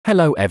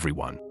Hello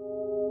everyone.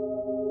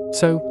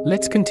 So,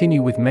 let's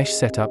continue with mesh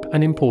setup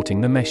and importing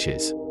the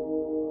meshes.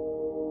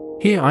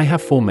 Here I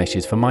have 4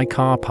 meshes for my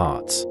car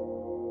parts.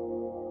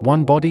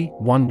 1 body,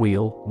 1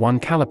 wheel, 1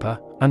 caliper,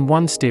 and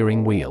 1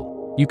 steering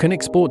wheel. You can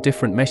export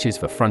different meshes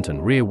for front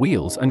and rear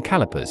wheels and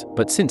calipers,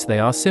 but since they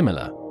are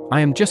similar,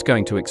 I am just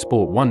going to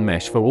export 1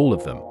 mesh for all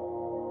of them.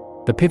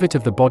 The pivot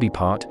of the body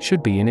part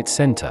should be in its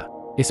center.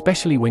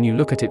 Especially when you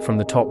look at it from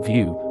the top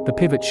view, the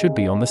pivot should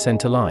be on the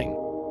center line.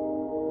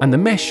 And the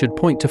mesh should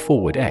point to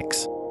forward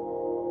X.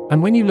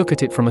 And when you look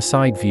at it from a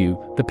side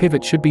view, the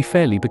pivot should be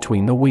fairly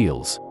between the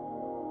wheels.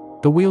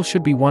 The wheel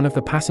should be one of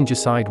the passenger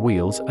side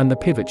wheels and the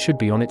pivot should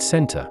be on its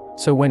center,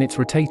 so when it's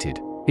rotated,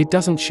 it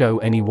doesn't show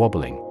any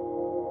wobbling.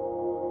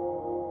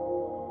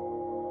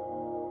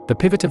 The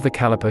pivot of the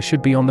caliper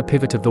should be on the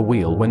pivot of the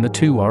wheel when the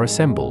two are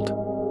assembled.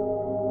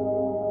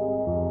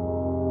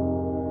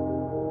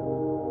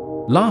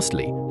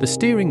 Lastly, the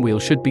steering wheel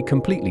should be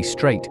completely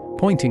straight,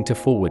 pointing to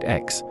forward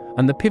X,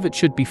 and the pivot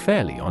should be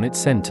fairly on its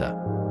center.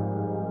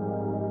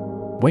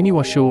 When you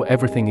are sure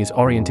everything is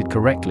oriented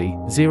correctly,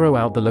 zero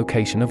out the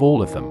location of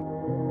all of them.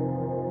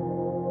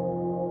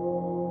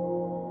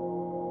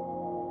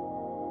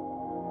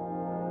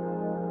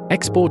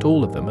 Export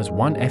all of them as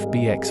one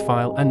FBX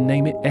file and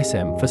name it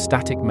SM for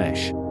static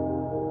mesh.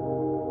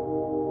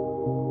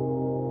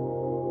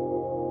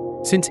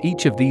 Since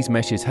each of these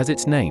meshes has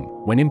its name,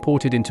 when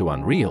imported into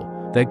Unreal,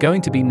 they're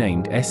going to be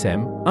named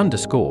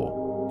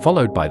SM_,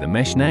 followed by the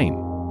mesh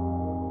name.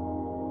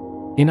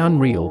 In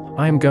Unreal,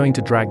 I am going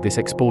to drag this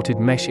exported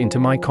mesh into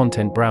my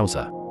content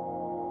browser.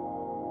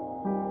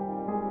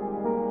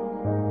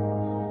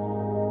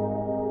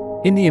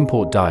 In the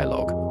import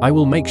dialog, I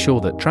will make sure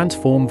that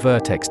transform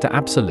vertex to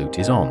absolute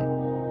is on.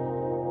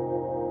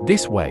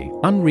 This way,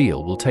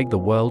 Unreal will take the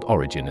world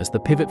origin as the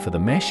pivot for the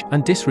mesh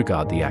and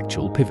disregard the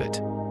actual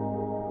pivot.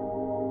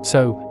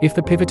 So, if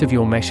the pivot of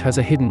your mesh has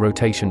a hidden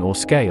rotation or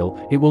scale,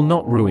 it will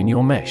not ruin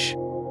your mesh.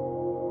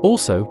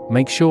 Also,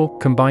 make sure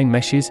Combine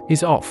Meshes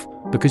is off,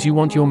 because you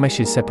want your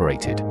meshes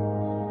separated.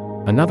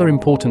 Another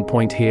important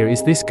point here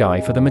is this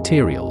guy for the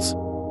materials.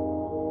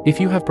 If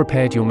you have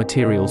prepared your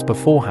materials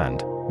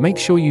beforehand, make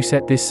sure you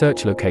set this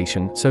search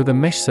location so the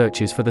mesh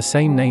searches for the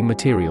same name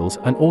materials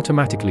and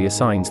automatically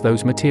assigns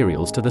those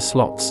materials to the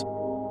slots.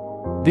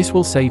 This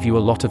will save you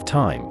a lot of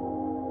time.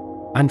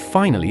 And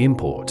finally,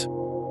 import.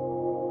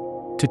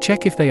 To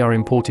check if they are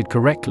imported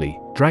correctly,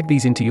 drag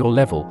these into your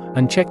level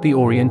and check the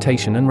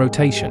orientation and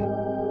rotation.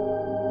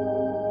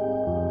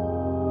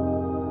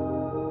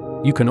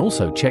 You can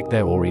also check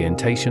their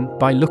orientation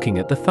by looking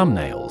at the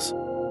thumbnails.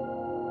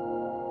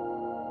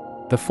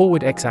 The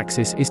forward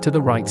X-axis is to the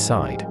right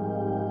side.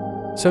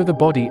 So the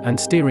body and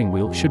steering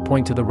wheel should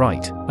point to the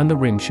right, and the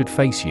rim should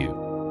face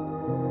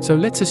you. So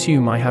let's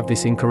assume I have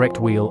this incorrect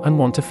wheel and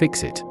want to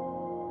fix it.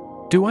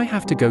 Do I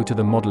have to go to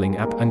the modeling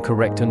app and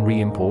correct and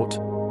re-import?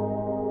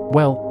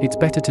 Well, it's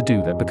better to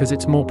do that because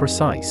it's more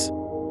precise.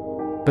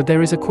 But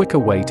there is a quicker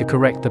way to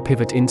correct the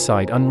pivot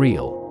inside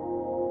Unreal.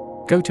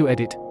 Go to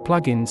Edit,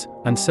 Plugins,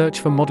 and search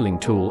for Modeling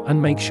Tool and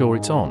make sure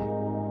it's on.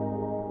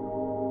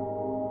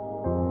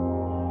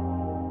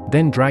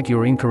 Then drag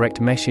your incorrect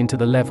mesh into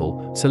the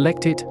level,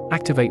 select it,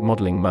 activate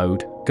modeling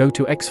mode, go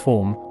to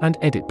X-Form, and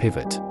edit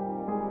pivot.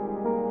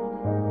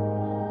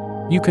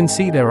 You can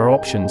see there are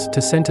options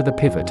to center the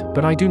pivot,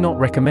 but I do not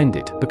recommend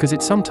it because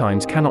it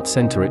sometimes cannot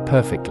center it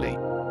perfectly.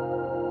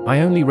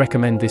 I only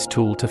recommend this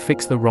tool to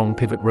fix the wrong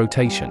pivot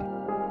rotation.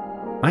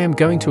 I am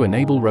going to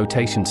enable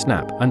rotation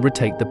snap and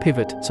rotate the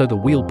pivot so the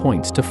wheel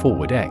points to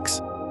forward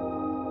X.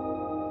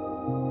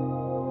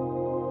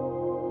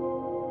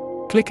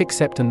 Click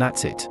accept and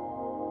that's it.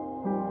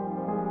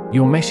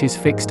 Your mesh is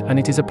fixed and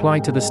it is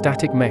applied to the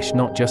static mesh,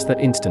 not just that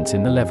instance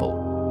in the level.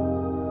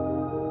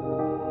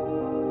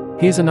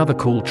 Here's another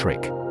cool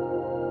trick.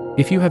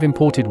 If you have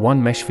imported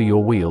one mesh for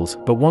your wheels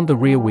but want the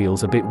rear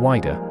wheels a bit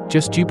wider,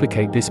 just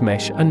duplicate this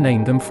mesh and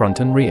name them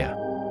front and rear.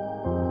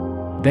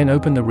 Then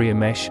open the rear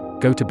mesh,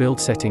 go to Build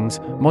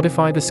Settings,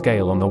 modify the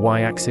scale on the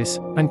Y-axis,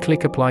 and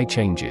click Apply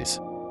Changes.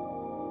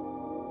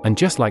 And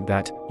just like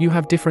that, you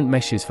have different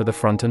meshes for the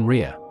front and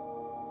rear.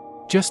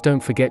 Just don't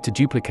forget to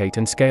duplicate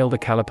and scale the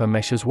caliper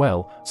mesh as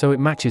well, so it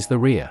matches the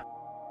rear.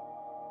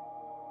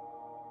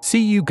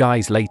 See you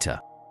guys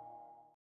later.